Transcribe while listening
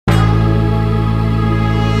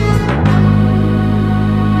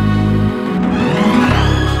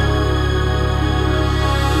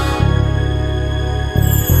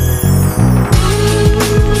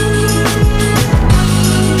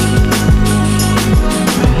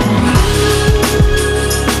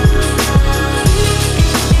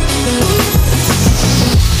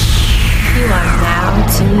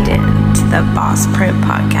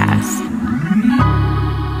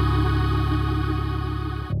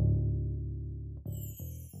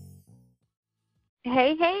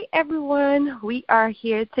Hey, everyone. We are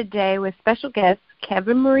here today with special guest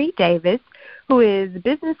Kevin Marie Davis, who is a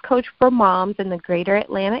business coach for moms in the greater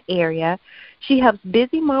Atlanta area. She helps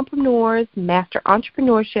busy mompreneurs master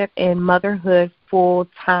entrepreneurship and motherhood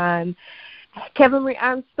full-time. Kevin Marie,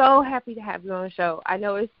 I'm so happy to have you on the show. I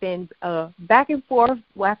know it's been back and forth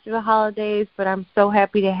after the holidays, but I'm so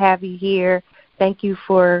happy to have you here. Thank you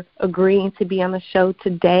for agreeing to be on the show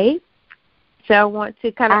today. So I want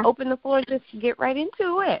to kind of open the floor and just get right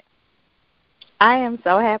into it. I am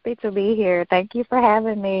so happy to be here. Thank you for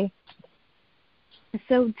having me.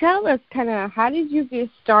 So tell us kind of how did you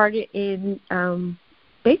get started in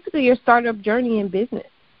basically your startup journey in business?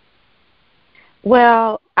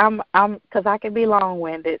 Well, I'm because I can be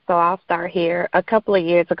long-winded, so I'll start here. A couple of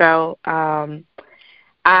years ago,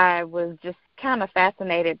 I was just kind of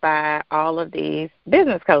fascinated by all of these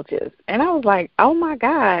business coaches. And I was like, oh, my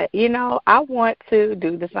God, I want to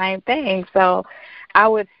do the same thing. So I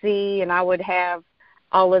would see and I would have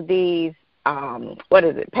all of these,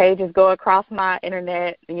 pages go across my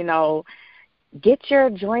internet, get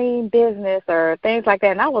your dream business or things like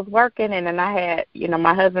that. And I was working, and then I had,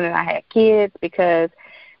 my husband and I had kids because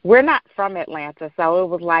we're not from Atlanta. So it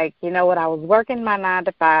was like, I was working my 9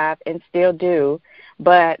 to 5 and still do,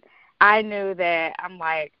 but I knew that I'm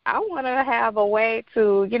like, I want to have a way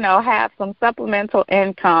to, have some supplemental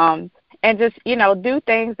income and just, do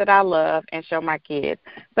things that I love and show my kids.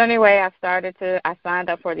 So anyway, I signed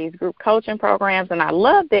up for these group coaching programs, and I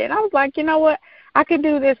loved it. And I was like, you know what, I could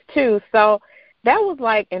do this too. So that was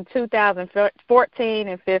like in 2014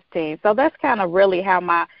 and 15. So that's kind of really how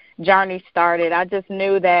my journey started. I just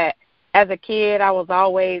knew that as a kid, I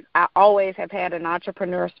always have had an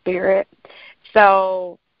entrepreneur spirit.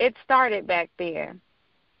 So it started back then.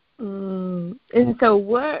 And so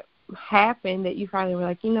what happened that you finally were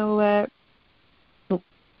like, you know what,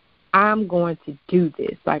 I'm going to do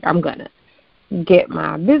this. Like, I'm going to get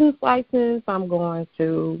my business license. I'm going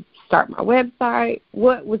to start my website.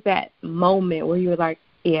 What was that moment where you were like,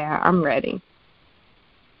 yeah, I'm ready?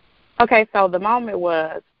 Okay, so the moment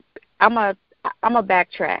was, I'm a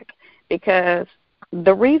backtrack, because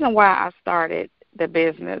the reason why I started the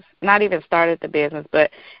business, not even started the business,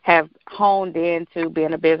 but have honed into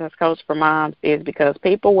being a business coach for moms, is because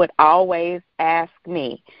people would always ask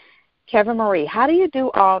me, Kevin Marie, how do you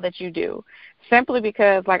do all that you do? Simply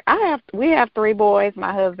because, like, we have 3 boys.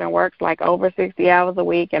 My husband works like over 60 hours a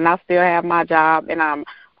week, and I still have my job, and I'm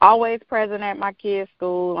always present at my kids'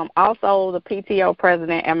 school. I'm also the PTO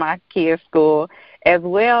president at my kids' school, as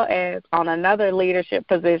well as on another leadership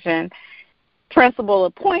position, principal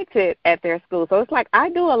appointed at their school. So it's like I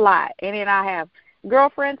do a lot. And then I have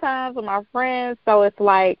girlfriend times with my friends. So it's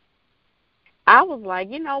like I was like,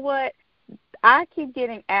 you know what? I keep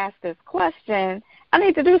getting asked this question. I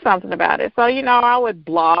need to do something about it. So, I would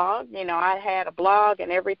blog. I had a blog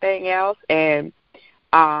and everything else. And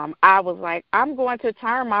I was like, I'm going to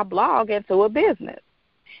turn my blog into a business.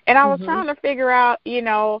 And I was trying to figure out,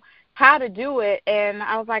 how to do it, and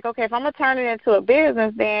I was like, okay, if I'm going to turn it into a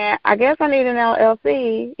business, then I guess I need an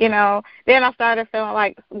LLC, Then I started feeling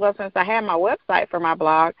like, well, since I had my website for my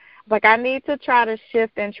blog, like I need to try to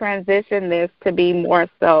shift and transition this to be more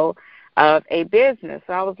so of a business.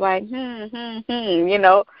 So I was like,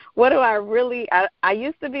 what do I really, I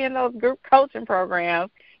used to be in those group coaching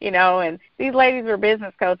programs, and these ladies were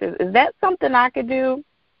business coaches. Is that something I could do?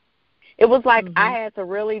 It was like I had to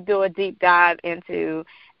really do a deep dive into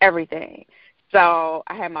everything. So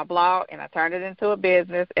I had my blog, and I turned it into a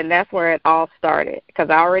business, and that's where it all started, because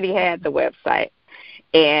I already had the website.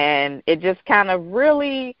 And it just kind of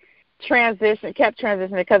really kept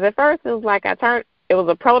transitioning, because at first it was like it was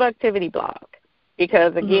a productivity blog,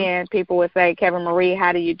 because, again, people would say, Kevin Marie,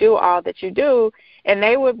 how do you do all that you do? And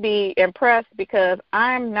they would be impressed, because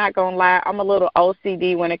I'm not going to lie, I'm a little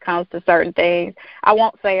OCD when it comes to certain things. I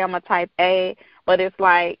won't say I'm a type A, but it's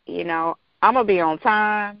like, I'm going to be on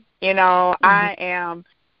time. I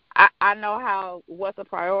know what's a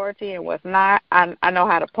priority and what's not. I know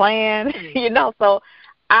how to plan, so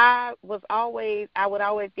I would always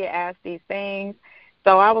get asked these things.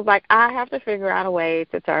 So I was like, I have to figure out a way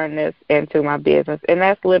to turn this into my business. And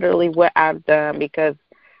that's literally what I've done, because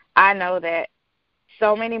I know that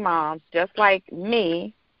so many moms, just like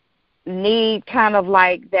me, need kind of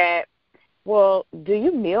like that, well, do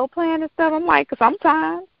you meal plan and stuff? I'm like,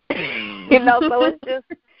 sometimes, so it's just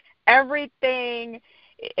everything.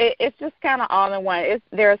 It's just kind of all in one.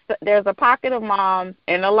 There's a pocket of moms,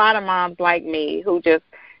 and a lot of moms like me, who just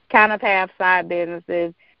kind of have side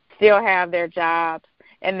businesses, still have their jobs,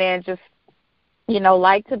 and then just,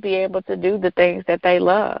 like to be able to do the things that they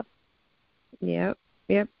love. Yep.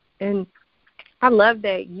 And I love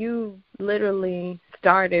that you literally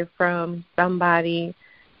started from somebody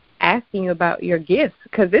asking you about your gifts,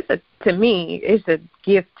 because to me, it's a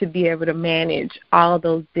gift to be able to manage all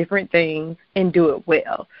those different things and do it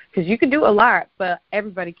well. Because you can do a lot, but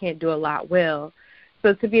everybody can't do a lot well.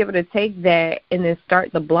 So to be able to take that and then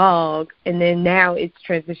start the blog, and then now it's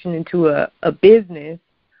transitioned into a business,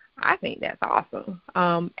 I think that's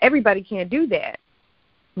awesome. Everybody can't do that.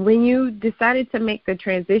 When you decided to make the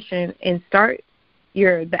transition and start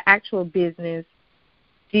the actual business,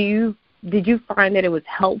 did you find that it was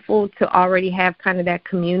helpful to already have kind of that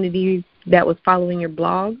community that was following your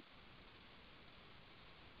blog?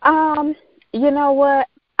 You know what?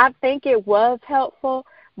 I think it was helpful,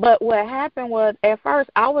 but what happened was at first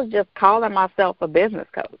I was just calling myself a business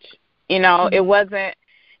coach. You know, it wasn't.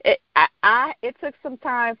 It took some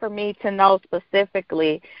time for me to know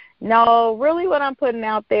specifically. No, really, what I'm putting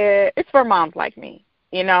out there, it's for moms like me.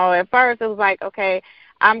 You know, at first it was like, okay,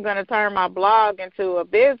 I'm going to turn my blog into a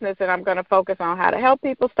business, and I'm going to focus on how to help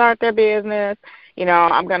people start their business. You know,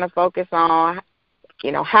 I'm going to focus on,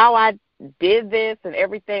 you know, how I did this and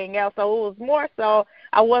everything else. So it was more so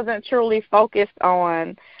I wasn't truly focused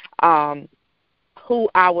on who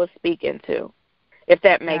I was speaking to, if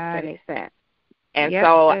that makes any sense.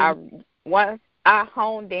 And once I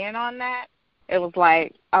honed in on that, it was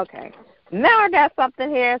like, okay, now I got something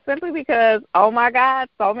here simply because, oh, my God,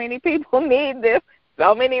 so many people need this.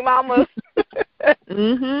 So many mamas.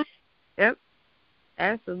 Yep,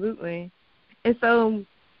 absolutely. And so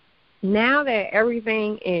now that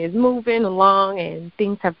everything is moving along and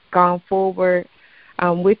things have gone forward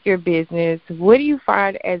with your business, what do you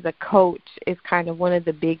find as a coach is kind of one of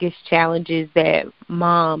the biggest challenges that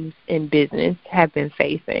moms in business have been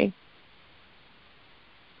facing?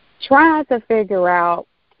 Trying to figure out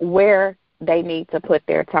where they need to put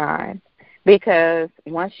their time. Because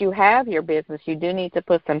once you have your business, you do need to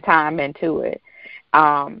put some time into it.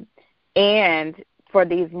 And for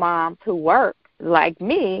these moms who work like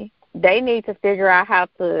me, they need to figure out how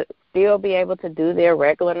to still be able to do their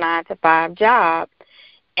regular 9-to-5 job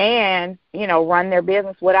and, you know, run their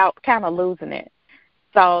business without kind of losing it.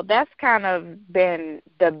 So that's kind of been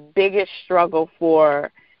the biggest struggle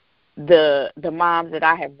for the moms that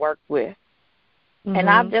I have worked with. And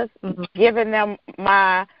I've just given them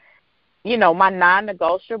my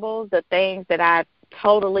non-negotiables, the things that I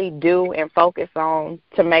totally do and focus on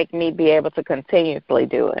to make me be able to continuously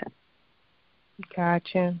do it.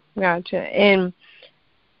 Gotcha. And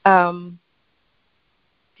do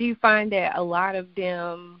you find that a lot of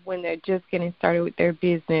them, when they're just getting started with their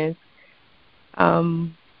business,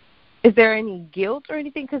 is there any guilt or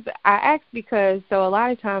anything? Because I ask because a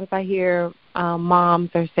lot of times I hear moms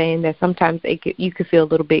are saying that sometimes you could feel a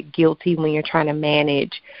little bit guilty when you're trying to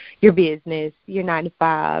manage your business, your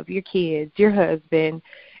 9-to-5, your kids, your husband.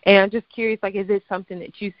 And I'm just curious, like, is it something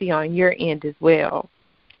that you see on your end as well?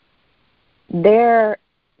 There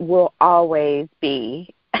will always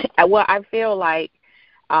be. Well, I feel like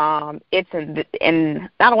it's in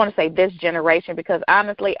I don't want to say this generation because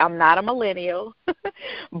honestly I'm not a millennial,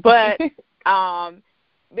 but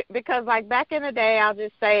because like back in the day, I'll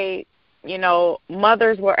just say, you know,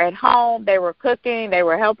 mothers were at home, they were cooking, they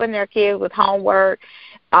were helping their kids with homework.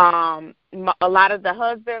 A lot of the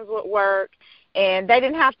husbands would work, and they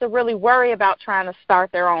didn't have to really worry about trying to start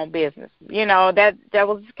their own business. You know, that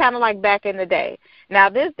was kind of like back in the day. Now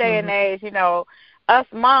this day and age, you know, us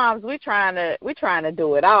moms, we trying to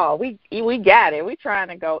do it all. We got it. We trying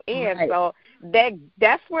to go in. Right. So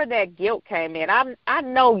that's where that guilt came in. I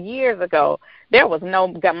know years ago there was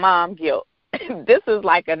no mom guilt. This is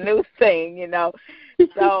like a new thing, you know.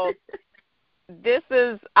 So this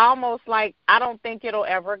is almost like I don't think it'll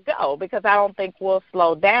ever go because I don't think we'll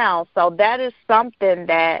slow down. So that is something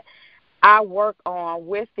that I work on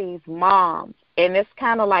with these moms, and it's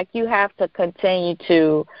kind of like you have to continue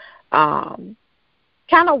to kind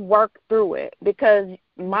of work through it because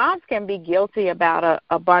moms can be guilty about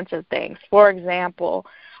a bunch of things. For example,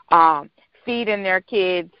 feeding their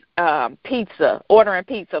kids pizza, ordering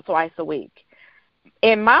pizza twice a week.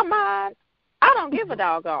 In my mind, I don't give a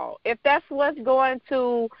doggone. If that's what's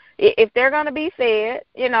if they're going to be fed,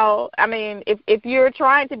 you know, I mean, if you're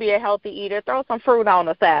trying to be a healthy eater, throw some fruit on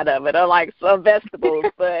the side of it or like some vegetables.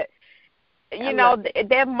 But, you know,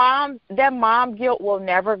 that mom guilt will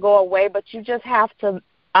never go away, but you just have to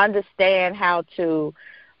understand how to,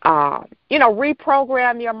 you know,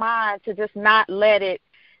 reprogram your mind to just not let it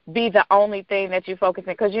be the only thing that you focus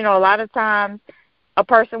on. Because, you know, a lot of times a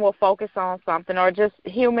person will focus on something, or just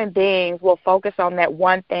human beings will focus on that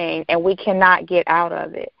one thing, and we cannot get out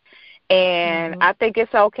of it. And I think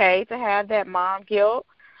it's okay to have that mom guilt.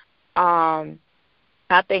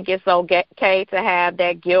 I think it's okay to have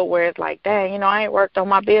that guilt where it's like, dang, I ain't worked on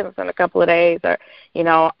my business in a couple of days, or,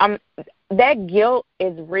 that guilt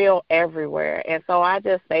is real everywhere. And so I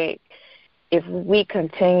just think if we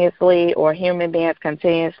continuously, or human beings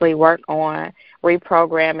continuously, work on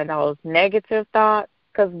reprogramming those negative thoughts,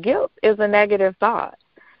 because guilt is a negative thought,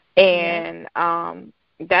 and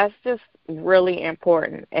that's just really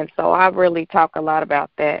important. And so I really talk a lot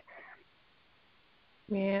about that.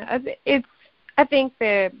 Yeah, I think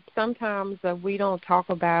that sometimes we don't talk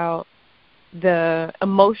about the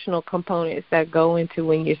emotional components that go into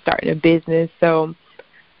when you're starting a business. So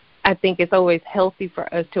I think it's always healthy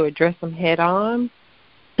for us to address them head on,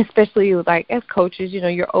 especially like as coaches.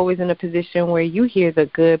 You're always in a position where you hear the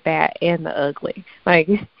good, bad, and the ugly. Like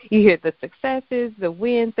you hear the successes, the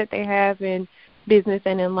wins that they have in business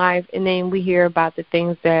and in life, and then we hear about the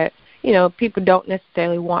things that, people don't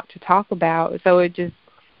necessarily want to talk about. So it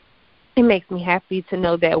makes me happy to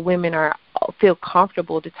know that women feel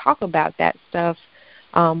comfortable to talk about that stuff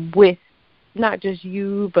with not just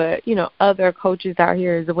you, but, other coaches out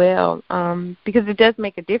here as well, because it does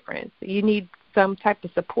make a difference. You need some type of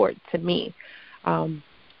support, to me,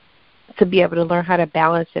 to be able to learn how to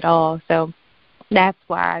balance it all. So that's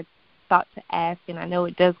why I thought to ask, and I know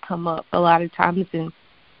it does come up a lot of times, and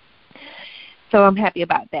so I'm happy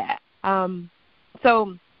about that.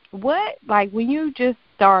 So what, like when you just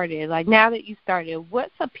started, like now that you started,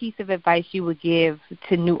 what's a piece of advice you would give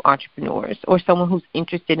to new entrepreneurs or someone who's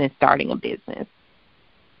interested in starting a business?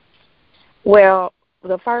 Well,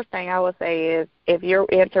 the first thing I would say is if you're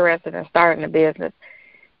interested in starting a business,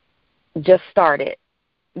 just start it.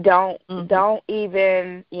 Don't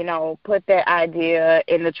even, put that idea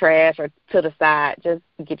in the trash or to the side.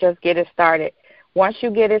 Just get it started. Once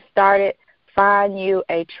you get it started, find you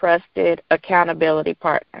a trusted accountability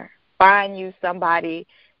partner. Find you somebody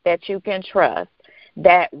that you can trust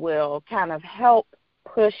that will kind of help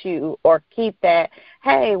push you or keep that,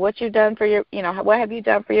 hey, what you done for your, what have you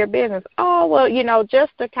done for your business? Oh, well,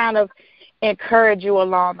 just to kind of encourage you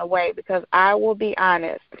along the way, because I will be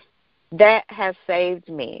honest, that has saved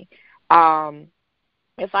me.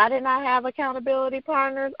 If I did not have accountability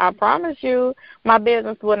partners, I promise you my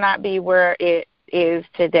business would not be where it is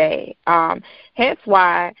today. Hence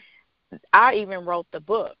why I even wrote the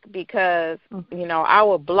book, because, I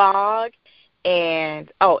would blog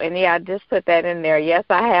and I just put that in there. Yes,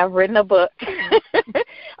 I have written a book,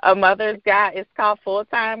 A Mother's Guide. It's called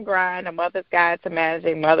Full-Time Grind, A Mother's Guide to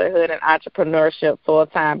Managing Motherhood and Entrepreneurship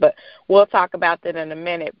Full-Time. But we'll talk about that in a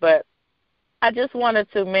minute. But I just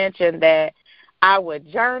wanted to mention that I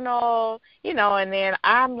would journal, and then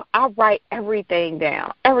I write everything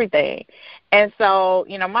down, everything. And so,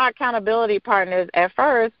 my accountability partners at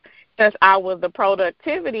first, since I was the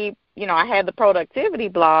productivity, I had the productivity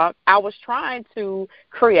blog, I was trying to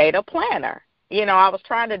create a planner. I was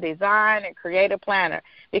trying to design and create a planner,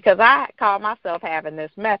 because I call myself having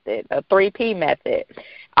this method, a 3P method,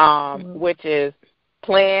 which is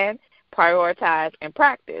plan, prioritize, and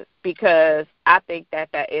practice, because I think that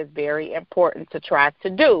is very important to try to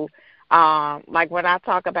do. Like when I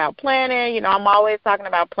talk about planning, I'm always talking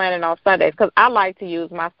about planning on Sundays, because I like to use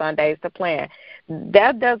my Sundays to plan.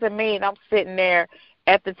 That doesn't mean I'm sitting there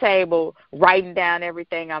at the table writing down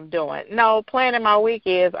everything I'm doing. No, planning my week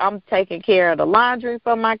is I'm taking care of the laundry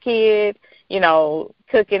for my kids,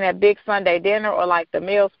 cooking that big Sunday dinner or like the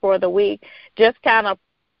meals for the week, just kind of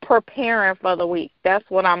preparing for the week. That's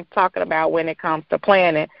what I'm talking about when it comes to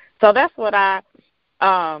planning. So that's what I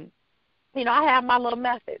have my little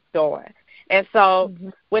methods going. And so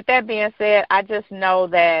with that being said, I just know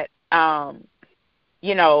that,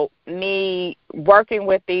 me working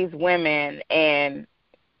with these women, and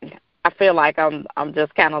I feel like I'm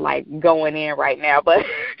just kind of like going in right now, but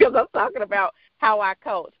because I'm talking about how I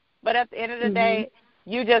coach. But at the end of the day,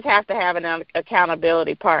 you just have to have an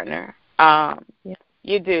accountability partner.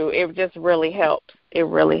 You do. It just really helps. It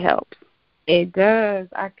really helps. It does.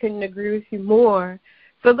 I couldn't agree with you more.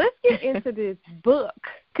 So let's get into this book,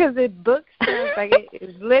 because the book sounds like it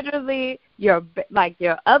is literally your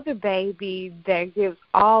other baby that gives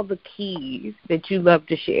all the keys that you love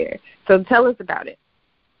to share. So tell us about it.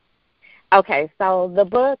 Okay, so the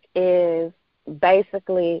book is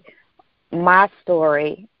basically my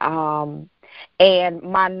story and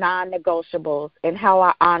my non-negotiables and how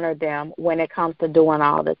I honor them when it comes to doing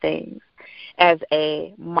all the things as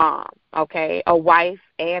a mom, okay, a wife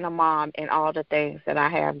and a mom, and all the things that I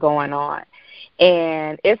have going on.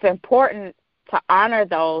 And it's important to honor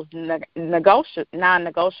those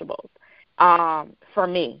non-negotiables for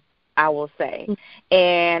me, I will say.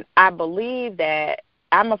 And I believe that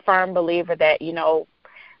I'm a firm believer that,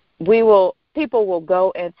 we will people will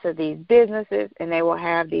go into these businesses and they will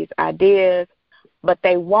have these ideas, but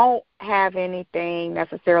they won't have anything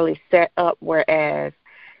necessarily set up, whereas,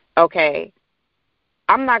 okay,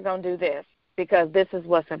 I'm not going to do this because this is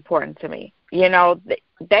what's important to me. You know,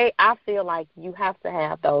 I feel like you have to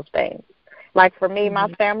have those things. Like for me, my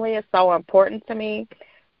family is so important to me.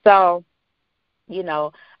 So, you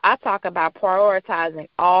know, I talk about prioritizing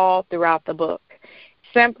all throughout the book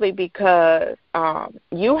simply because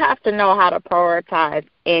you have to know how to prioritize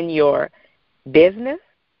in your business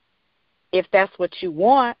if that's what you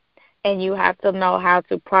want, and you have to know how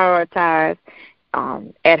to prioritize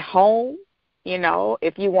at home, you know,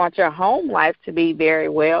 if you want your home life to be very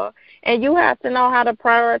well, and you have to know how to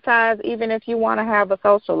prioritize even if you want to have a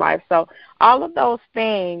social life. So all of those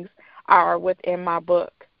things are within my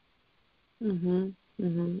book. I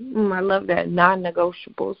love that,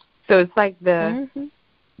 non-negotiables. So it's like the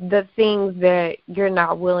things that you're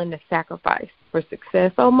not willing to sacrifice for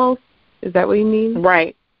success almost. Is that what you mean?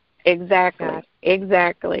 Right. Exactly. Gotcha.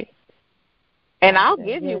 Exactly. And I'll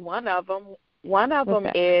give you one of them. One of them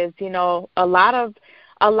is, you know, a lot of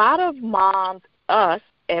moms, us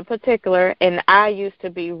in particular, and I used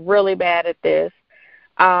to be really bad at this,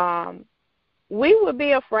 we would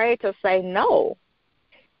be afraid to say no.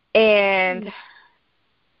 And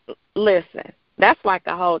listen, that's like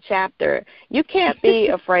a whole chapter. You can't be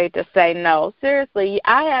afraid to say no. Seriously,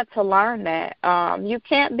 I had to learn that. You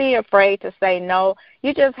can't be afraid to say no.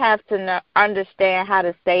 You just have to understand how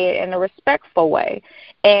to say it in a respectful way.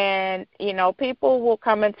 And, you know, people will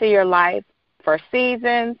come into your life for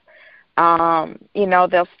seasons. You know,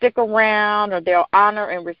 they'll stick around or they'll honor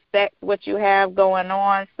and respect what you have going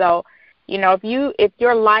on. So, you know, if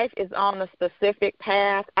your life is on a specific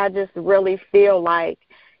path, I just really feel like,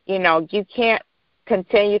 you know, you can't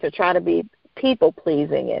continue to try to be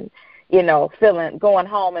people-pleasing and, you know, going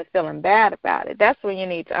home and feeling bad about it. That's when you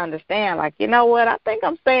need to understand, like, you know what, I think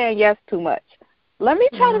I'm saying yes too much. Let me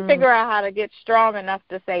try to figure out how to get strong enough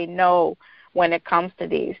to say no when it comes to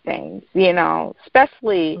these things, you know,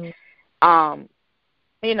 especially,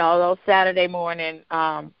 you know, those Saturday morning,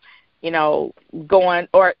 you know, going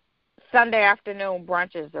or Sunday afternoon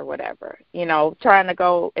brunches or whatever, you know, trying to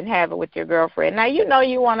go and have it with your girlfriend. Now, you know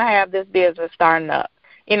you want to have this business starting up.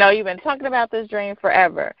 You know, you've been talking about this dream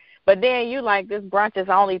forever. But then you like, this brunch is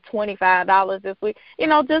only $25 this week. You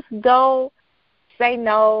know, just go, say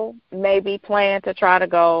no, maybe plan to try to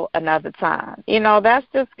go another time. You know, that's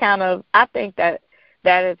just kind of, I think that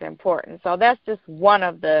is important. So that's just one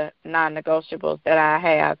of the non-negotiables that I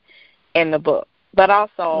have in the book. But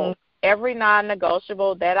also, every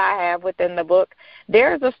non-negotiable that I have within the book,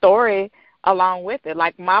 there's a story along with it.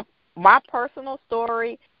 Like my personal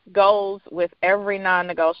story goes with every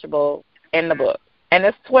non-negotiable in the book, and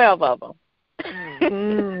it's 12 of them.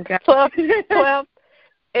 12.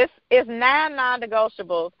 It's 9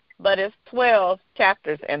 non-negotiables, but it's 12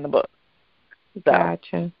 chapters in the book. So.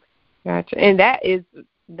 Gotcha. And that is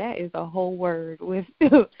a whole word with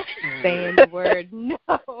saying the word no.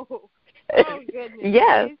 Oh, goodness.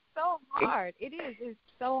 Yes. It's so hard. It is. It's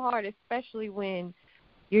so hard, especially when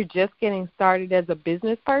you're just getting started as a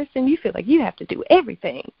business person. You feel like you have to do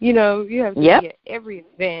everything. You know, you have to be at every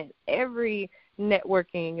event, every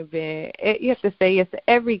networking event. You have to say yes to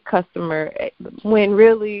every customer when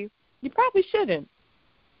really you probably shouldn't.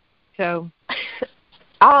 So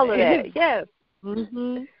all of that, yes.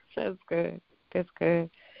 That's good. That's good.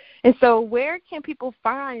 And so where can people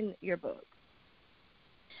find your book?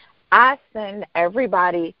 I send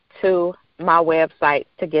everybody to my website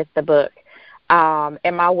to get the book.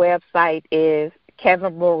 And my website is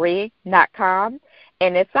kevinmarie.com,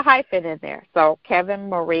 and it's a hyphen in there. So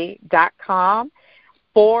kevinmarie.com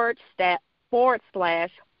 /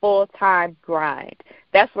 full-time grind.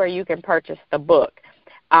 That's where you can purchase the book.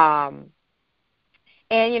 And,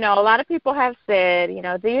 you know, a lot of people have said, you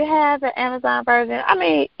know, do you have an Amazon version? I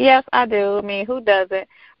mean, yes, I do. I mean, who doesn't?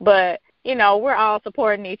 But you know, we're all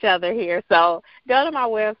supporting each other here. So go to my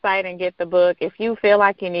website and get the book. If you feel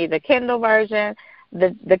like you need the Kindle version,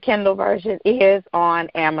 the Kindle version is on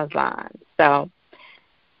Amazon. So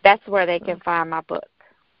that's where they can find my book.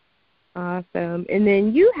 Awesome. And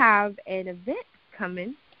then you have an event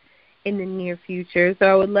coming in the near future. So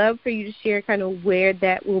I would love for you to share kind of where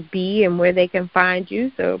that will be and where they can find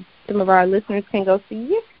you so some of our listeners can go see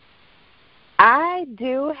you. I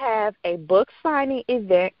do have a book signing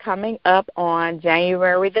event coming up on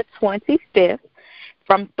January the 25th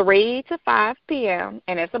from 3 to 5 p.m.,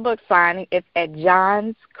 and it's a book signing. It's at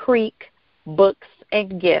Johns Creek Books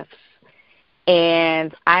and Gifts,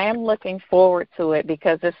 and I am looking forward to it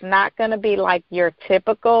because it's not going to be like your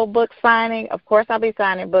typical book signing. Of course, I'll be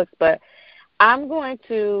signing books, but I'm going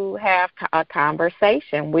to have a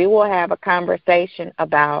conversation. We will have a conversation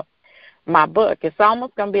about my book. It's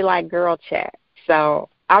almost going to be like girl chat. So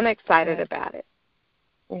I'm excited about it.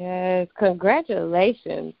 Yes,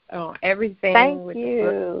 congratulations on everything. Thank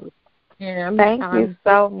you. Yeah, Thank you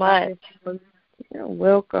so much. You're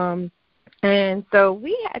welcome. And so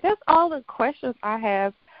that's all the questions I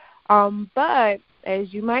have. But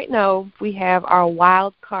as you might know, we have our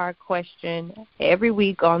wild card question every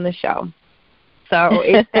week on the show. So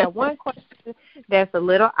it's that one question that's a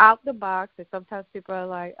little out the box, and sometimes people are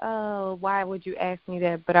like, oh, why would you ask me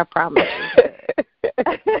that? But I promise you.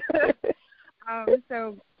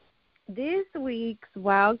 So this week's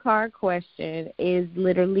wild card question is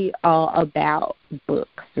literally all about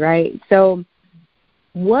books, right? So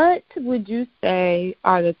what would you say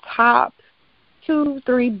are the top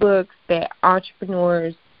 2-3 books that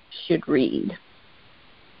entrepreneurs should read?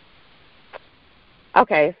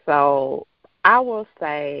 Okay, so I will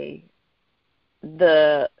say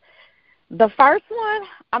the first one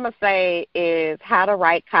I'm going to say is How to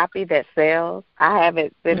Write Copy That Sells. I have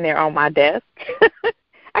it sitting there on my desk.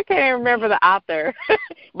 I can't even remember the author,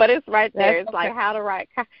 but it's right there. It's like How to Write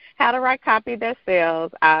Copy That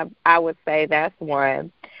Sells. I would say that's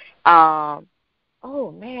one. Oh,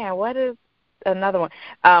 man, what is another one?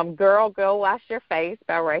 Girl, Go Wash Your Face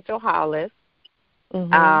by Rachel Hollis.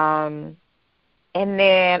 Mm-hmm. And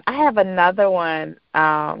then I have another one.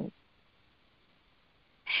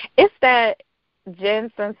 It's that Jen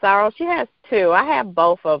Sincero. She has two. I have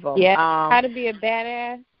both of them. Yeah. How to Be a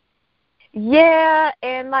Badass. Yeah,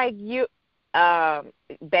 and like you,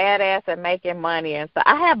 badass at making money, and so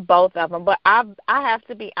I have both of them. But I have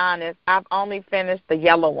to be honest. I've only finished the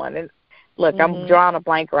yellow one, and look, I'm drawing a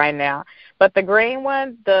blank right now. But the green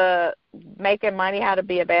one, the Making Money, How to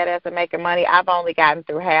Be a Badass at Making Money, I've only gotten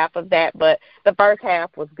through half of that, but the first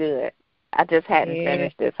half was good. I just hadn't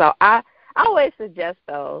finished it, so I always suggest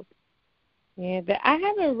those. Yeah, I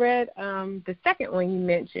haven't read the second one you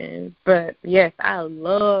mentioned, but yes, I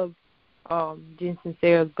love Jen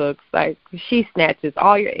Sincero's books. Like, she snatches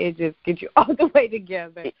all your edges, gets you all the way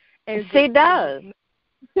together. And she does.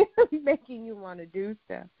 Making you want to do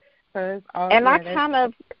stuff. So it's all, and I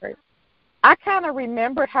kind of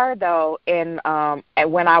remembered her, though, in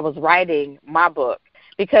when I was writing my book.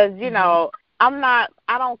 Because, you know, I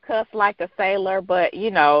don't cuss like a sailor, but,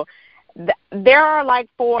 you know, there are like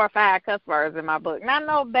 4 or 5 cuss words in my book. Not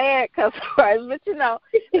no bad cuss words, but, you know,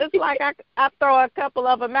 it's like I throw a couple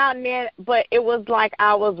of them out, and then, but it was like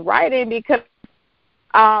I was writing because,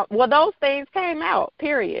 those things came out,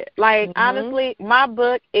 period. Like, honestly, my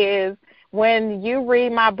book is, when you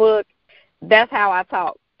read my book, that's how I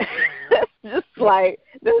talk. Just like,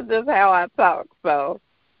 this is just how I talk. So,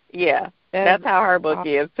 yeah, that's how her book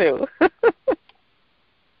is, too.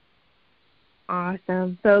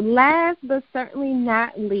 Awesome. So last but certainly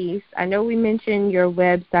not least, I know we mentioned your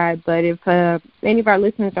website, but if any of our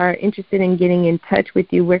listeners are interested in getting in touch with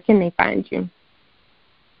you, where can they find you?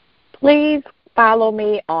 Please follow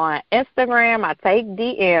me on Instagram. I take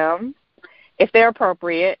DMs if they're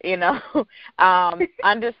appropriate, you know,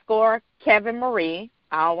 _ Kevin Marie,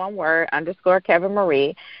 all one word, _ Kevin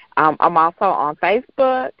Marie. I'm also on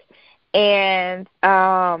Facebook. And,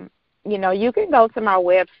 you know, you can go to my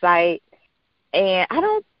website. And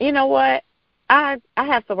you know what? I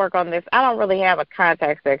have to work on this. I don't really have a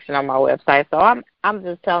contact section on my website, so I'm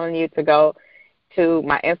just telling you to go to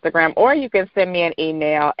my Instagram, or you can send me an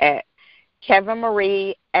email at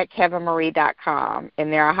kevinmarie@kevinmarie.com,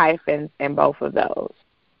 and there are hyphens in both of those.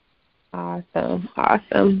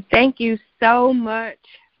 Awesome. Thank you so much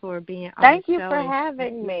for being on Thank the you show. for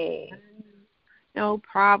having me. No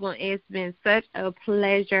problem. It's been such a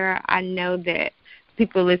pleasure. I know that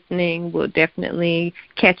people listening will definitely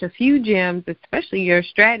catch a few gems, especially your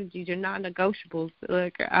strategies, your non-negotiables.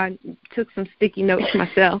 Look, I took some sticky notes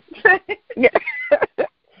myself. Yeah.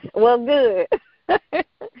 Well, good.